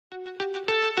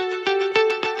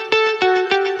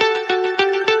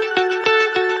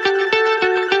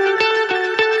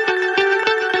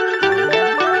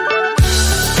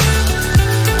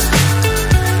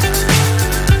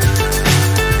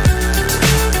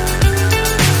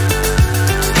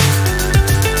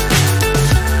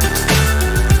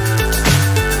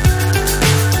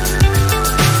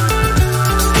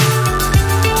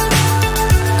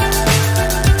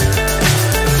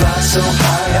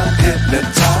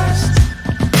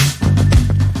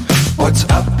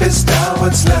is down,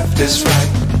 what's left is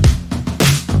right.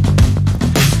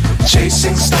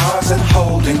 Chasing stars and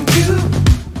holding you.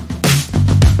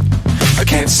 I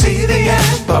can't see the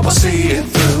end, but we'll see it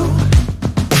through.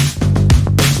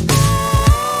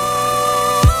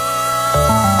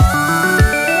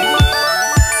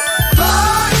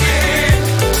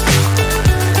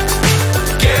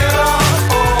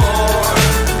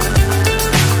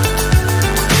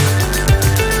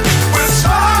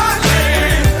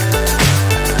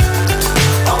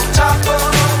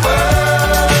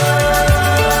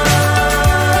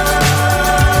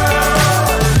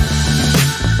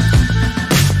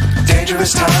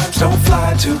 Times don't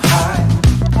fly too high.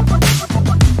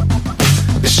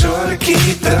 Be sure to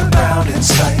keep the ground in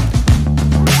sight.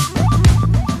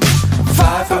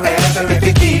 Fly forever if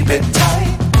you keep it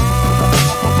tight.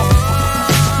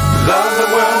 Love the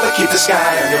world but keep the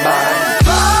sky on your mind.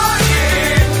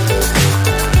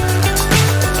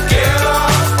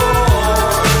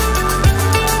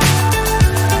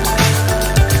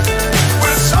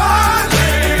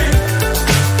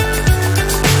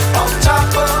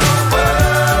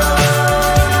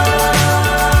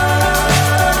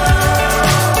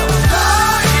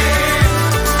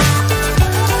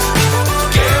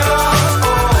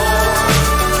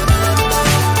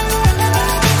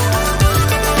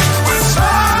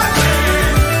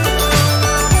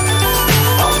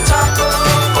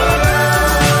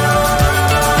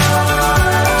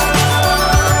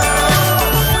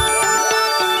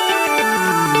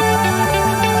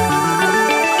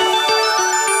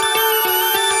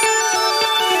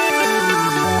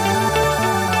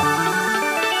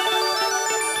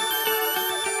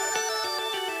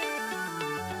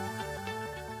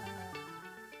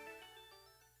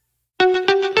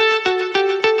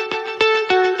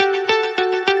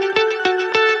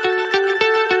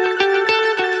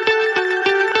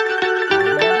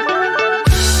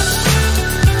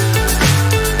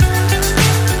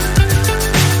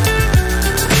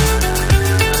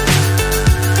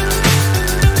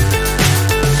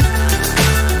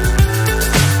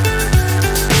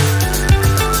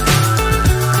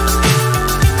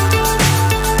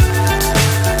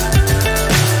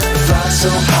 So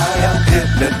high I'm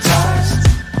hypnotized.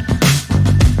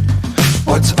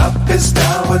 What's up is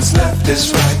down, what's left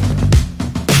is right.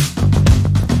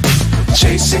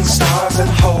 Chasing stars and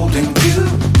holding you.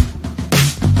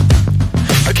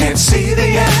 I can't see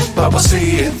the end, but we'll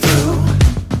see it through.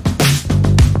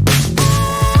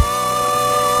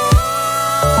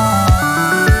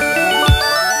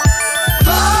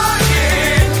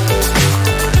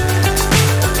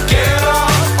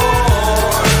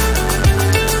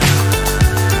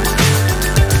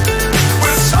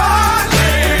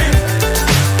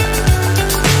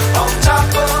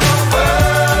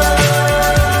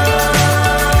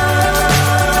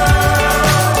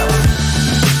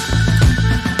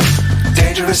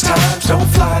 Times don't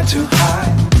fly too high.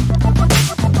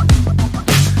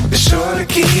 Be sure to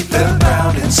keep the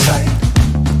ground in sight.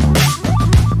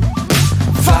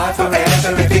 Fly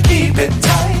forever if you keep it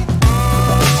tight.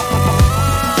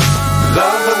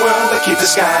 Love the world but keep the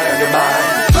sky on your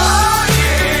mind.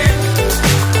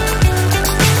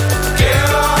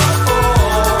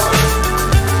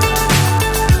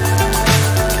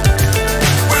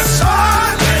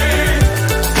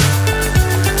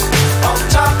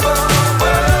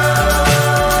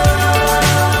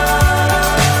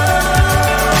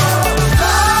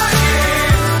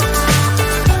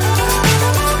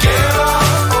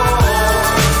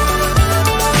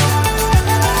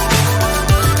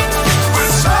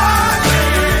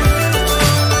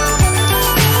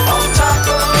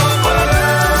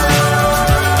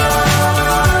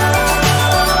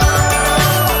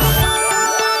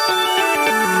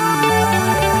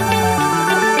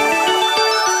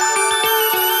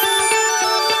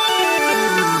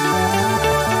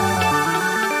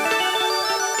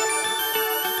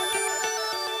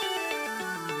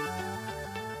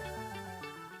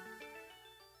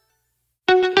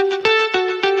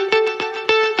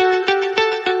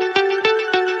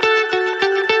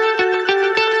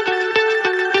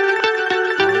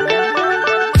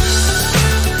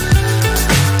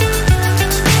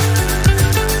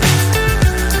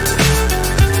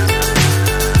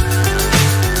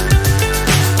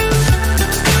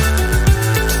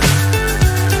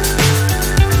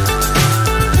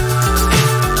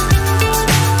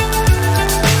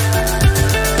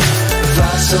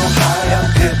 So high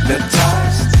I'm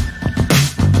hypnotized.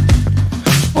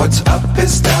 What's up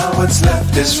is down, what's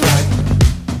left is right.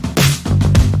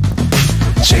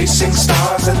 Chasing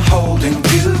stars and holding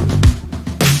you.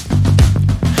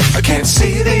 I can't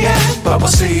see the end, but we'll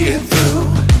see it through.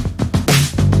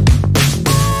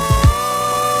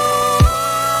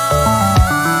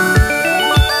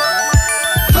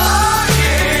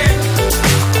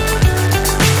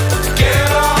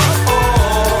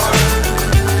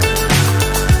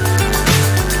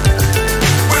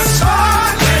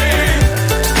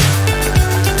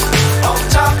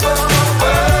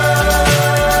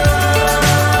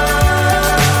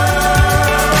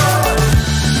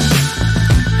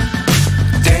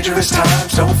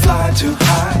 fly too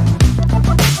high.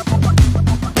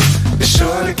 Be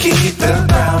sure to keep the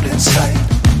ground in sight.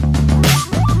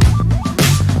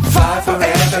 Fly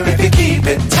forever if you keep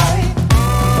it tight.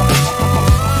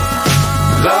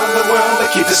 Love the world, but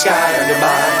keep the sky on your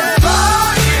mind.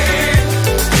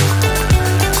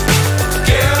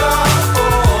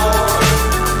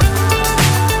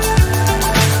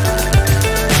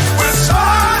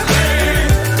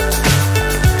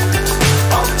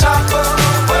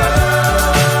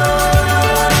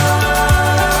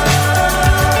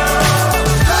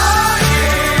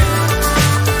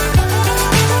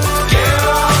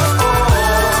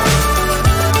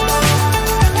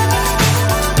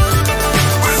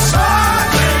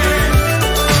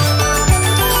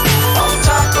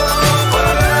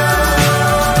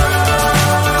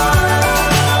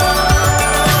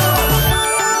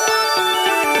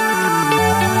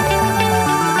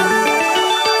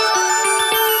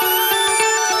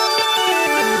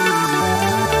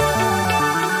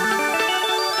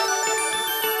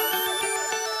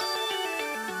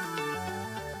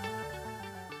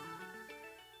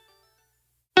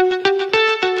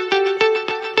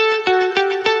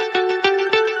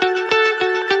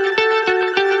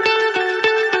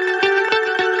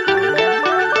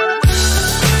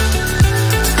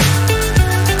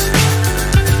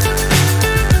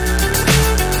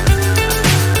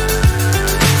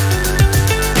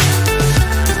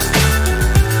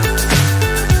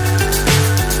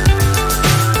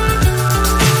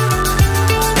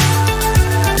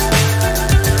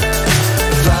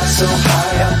 So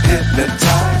high I'm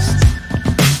hypnotized.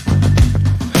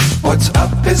 What's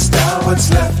up is down,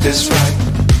 what's left is right.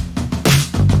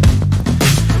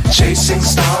 Chasing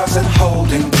stars and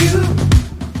holding you.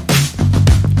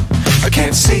 I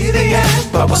can't see the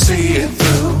end, but we'll see it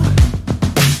through.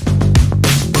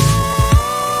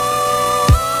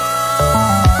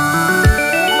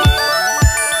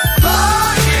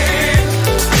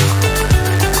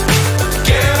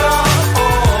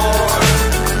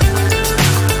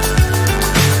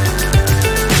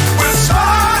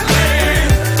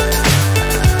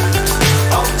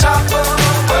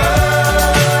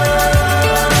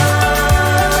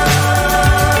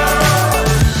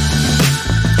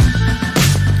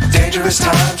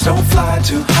 Times don't fly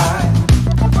too high.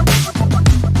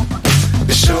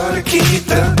 Be sure to keep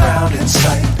the ground in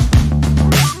sight.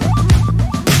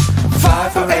 Fly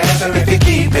forever if you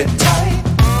keep it tight.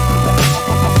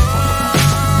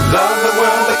 Love the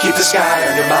world, but keep the sky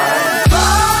on your mind.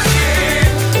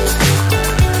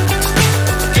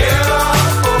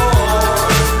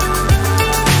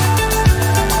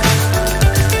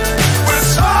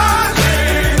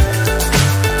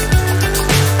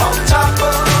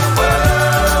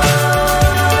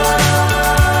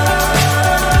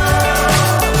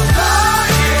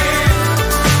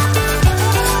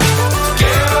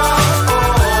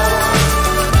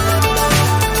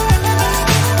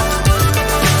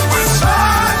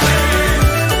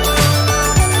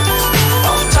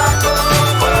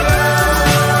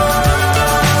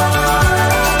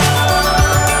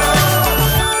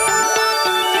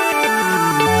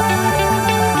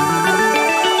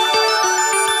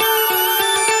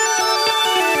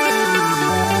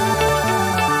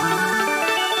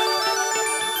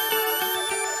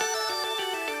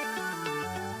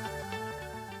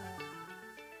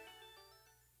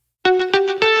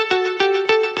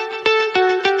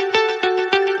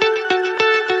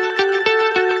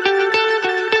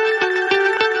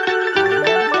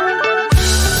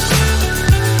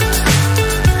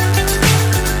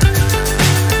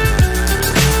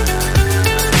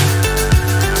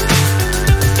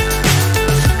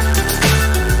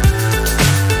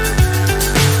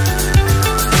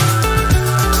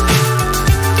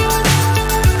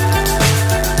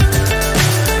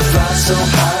 So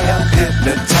high I'm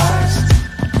hypnotized.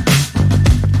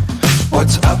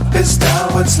 What's up is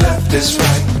down, what's left is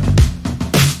right.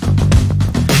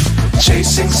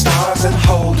 Chasing stars and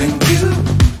holding you.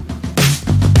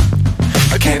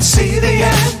 I can't see the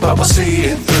end, but we'll see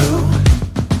it through.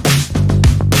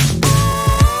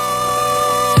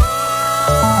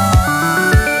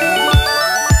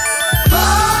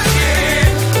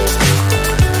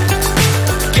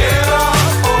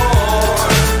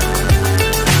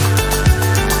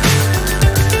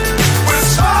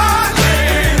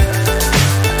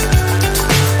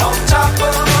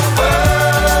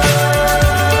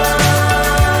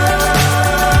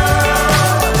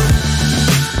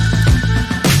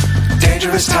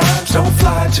 Times don't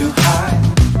fly too high.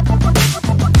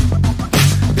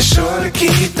 Be sure to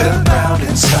keep the ground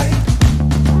in sight.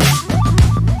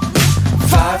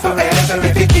 Fly forever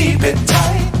if you keep it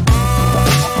tight.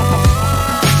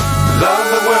 Love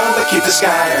the world. keep the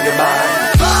sky on your mind.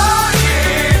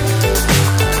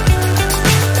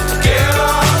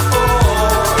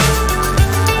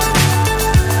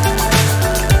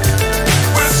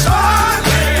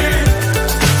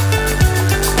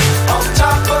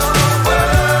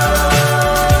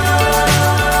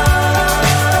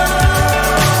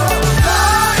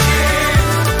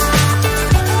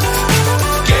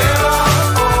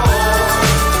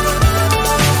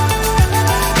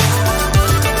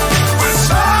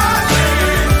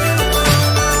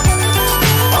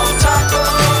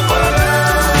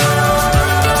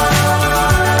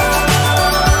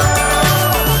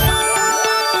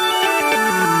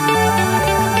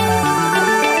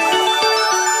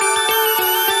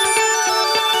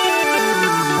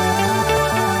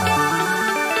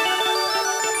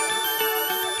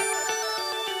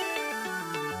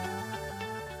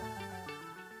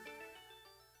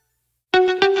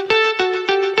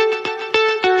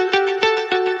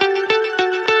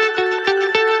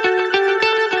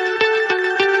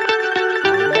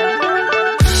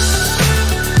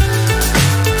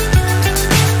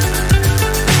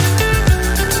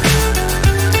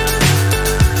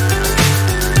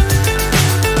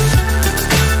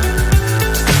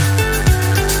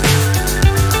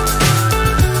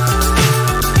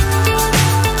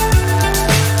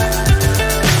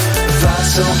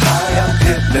 So high I'm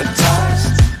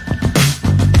hypnotized.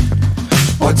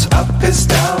 What's up is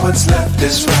down, what's left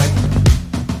is right.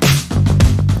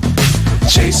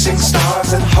 Chasing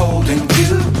stars and holding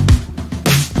you.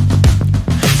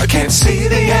 I can't see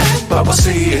the end, but we'll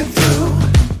see it through.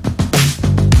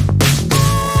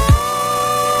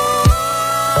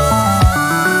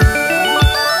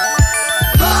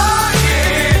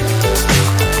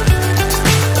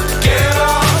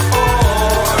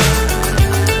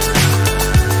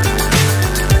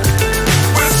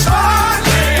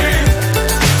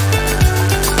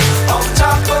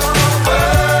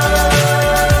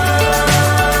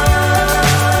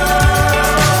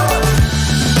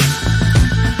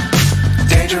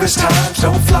 Times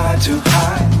don't fly too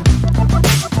high.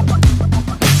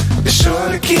 Be sure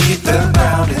to keep the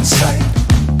ground in sight.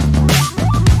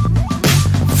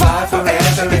 Fly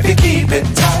forever if you keep it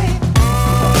tight.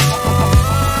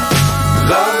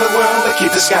 Love the world but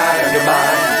keep the sky on your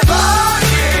mind.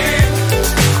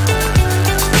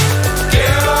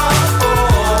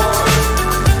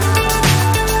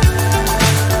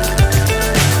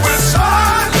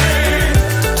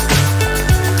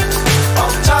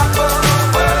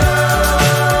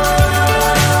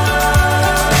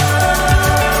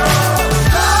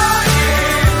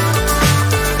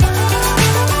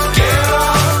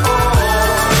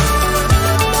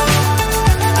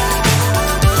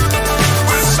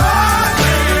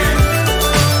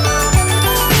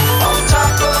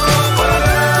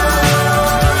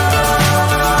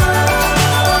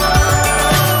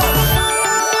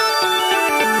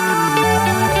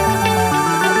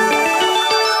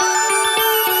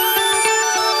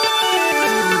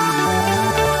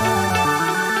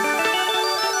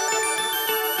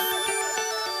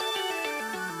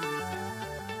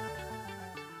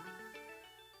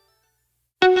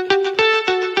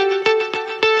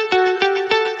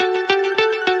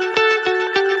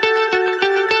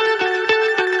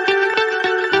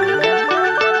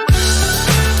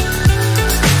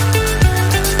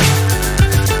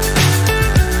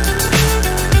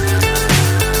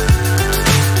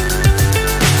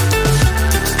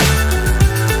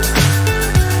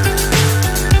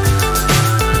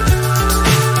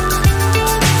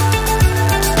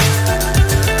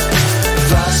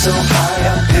 So high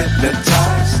I'm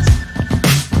hypnotized.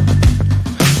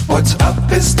 What's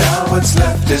up is down, what's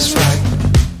left is right.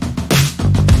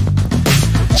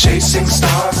 Chasing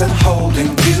stars and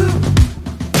holding you.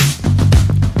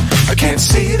 I can't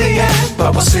see the end,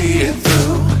 but we'll see it through.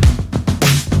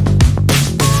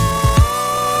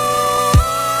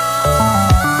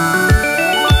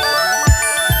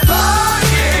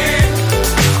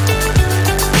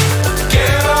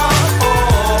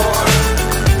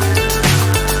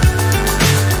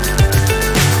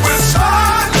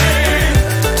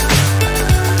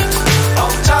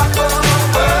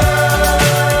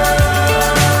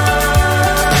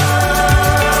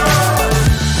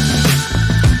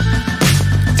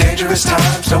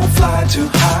 Times don't fly too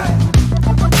high.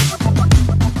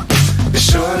 Be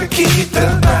sure to keep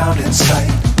the ground in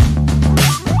sight.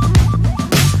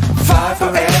 Fly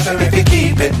forever if you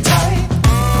keep it tight.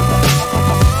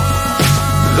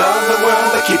 Love the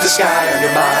world but keep the sky on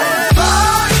your mind.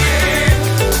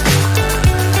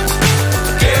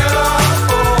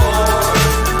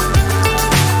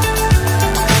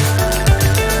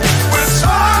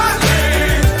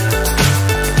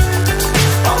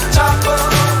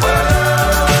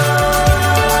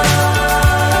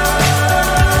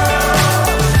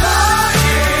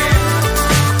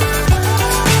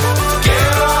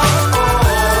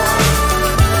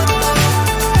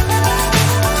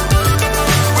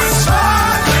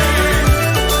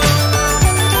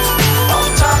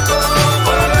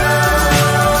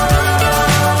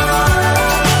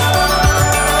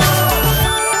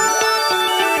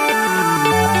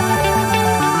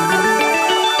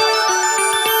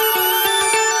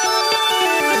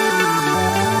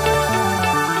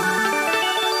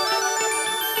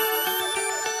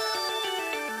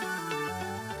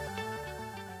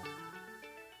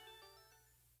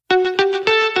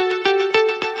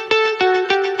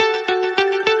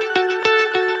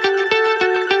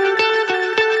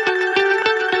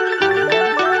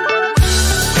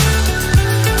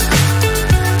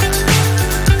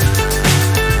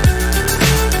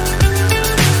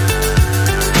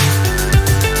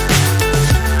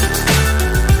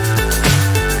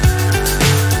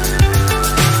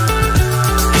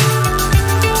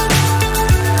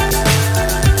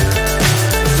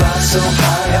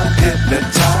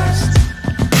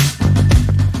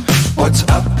 What's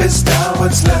up is down,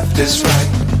 what's left is right.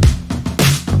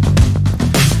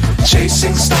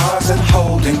 Chasing stars and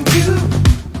holding you.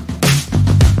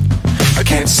 I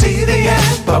can't see the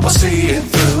end, but we'll see it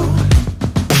through.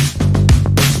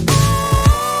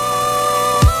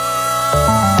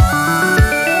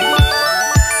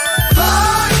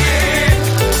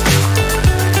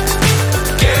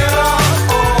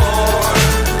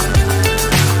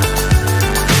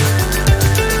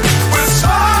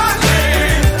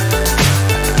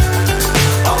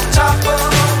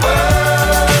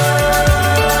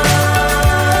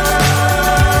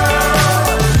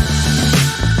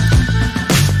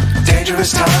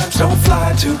 Times don't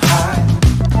fly too high.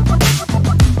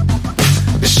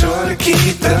 Be sure to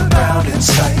keep the ground in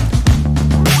sight.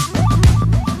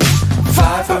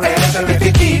 Fly forever if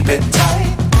you keep it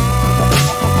tight.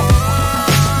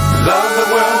 Love the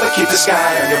world but keep the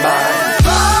sky on your mind.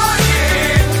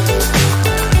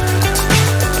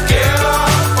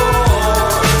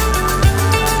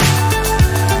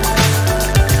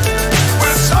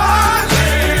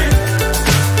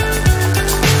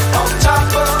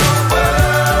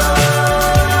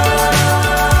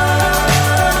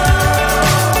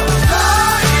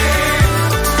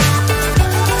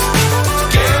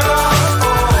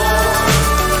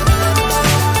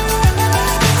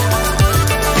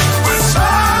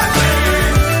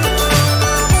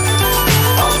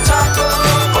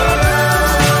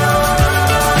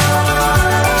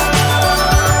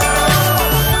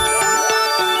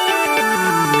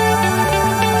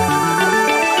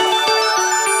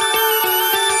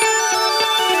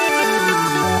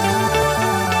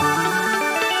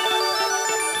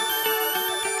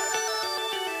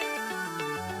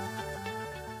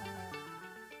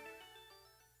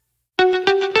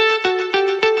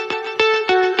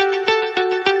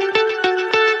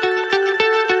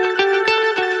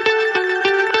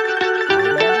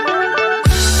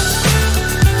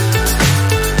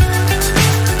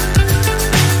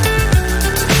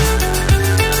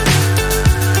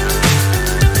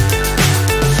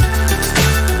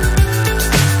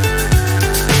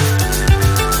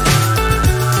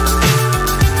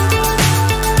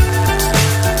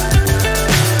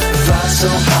 So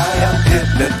high I'm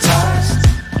hypnotized.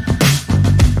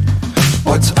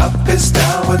 What's up is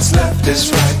down, what's left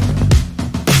is right.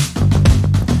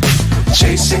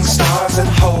 Chasing stars and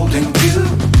holding you.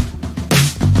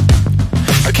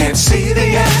 I can't see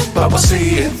the end, but we'll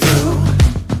see it through.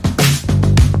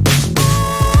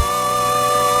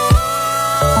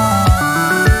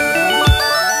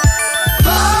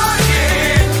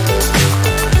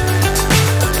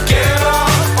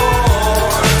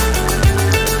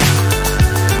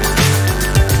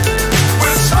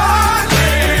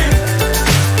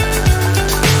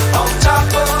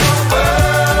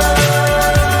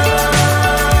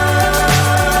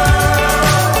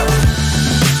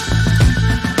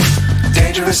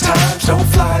 Times don't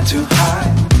fly too high.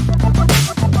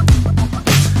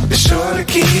 Be sure to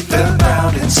keep the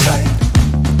ground in sight.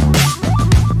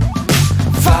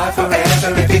 Fly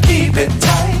forever if you keep it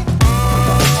tight.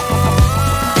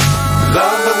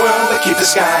 Love the world but keep the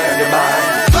sky on your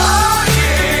mind.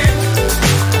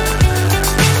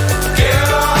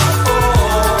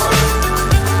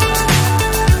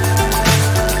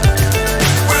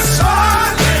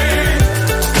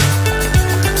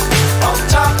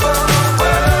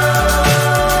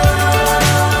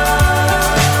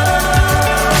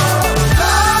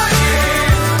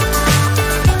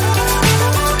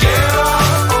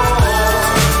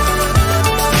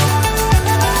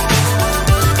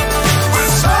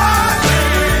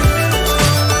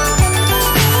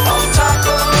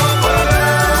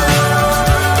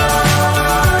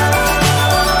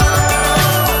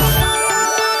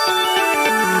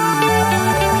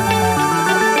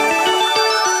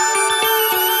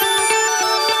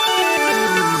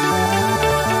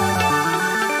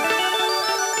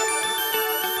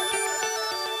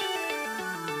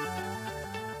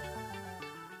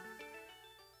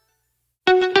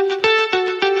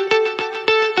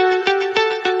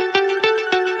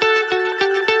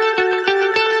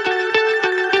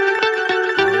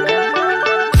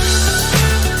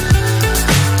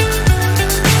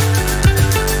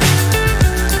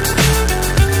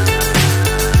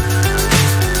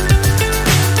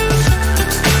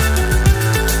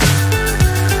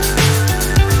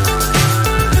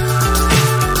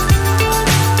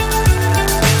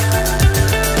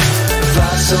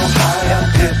 So high I'm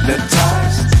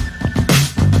hypnotized.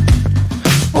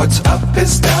 What's up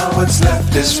is down, what's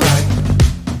left is right.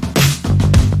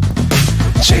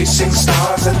 Chasing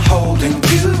stars and holding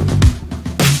you.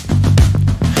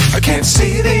 I can't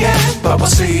see the end, but we'll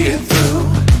see it through.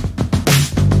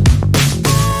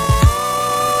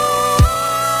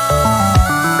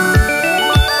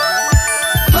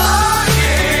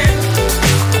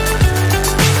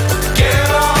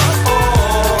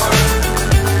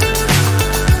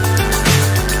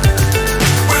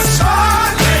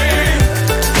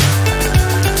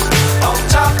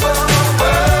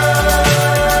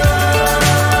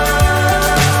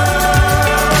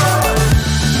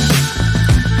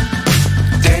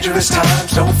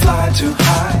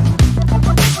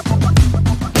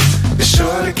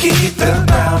 keep the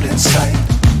ground in sight.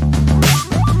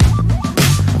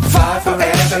 Fly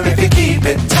forever if you keep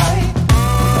it tight.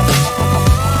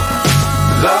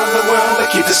 Love the world but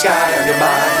keep the sky on your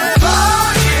mind.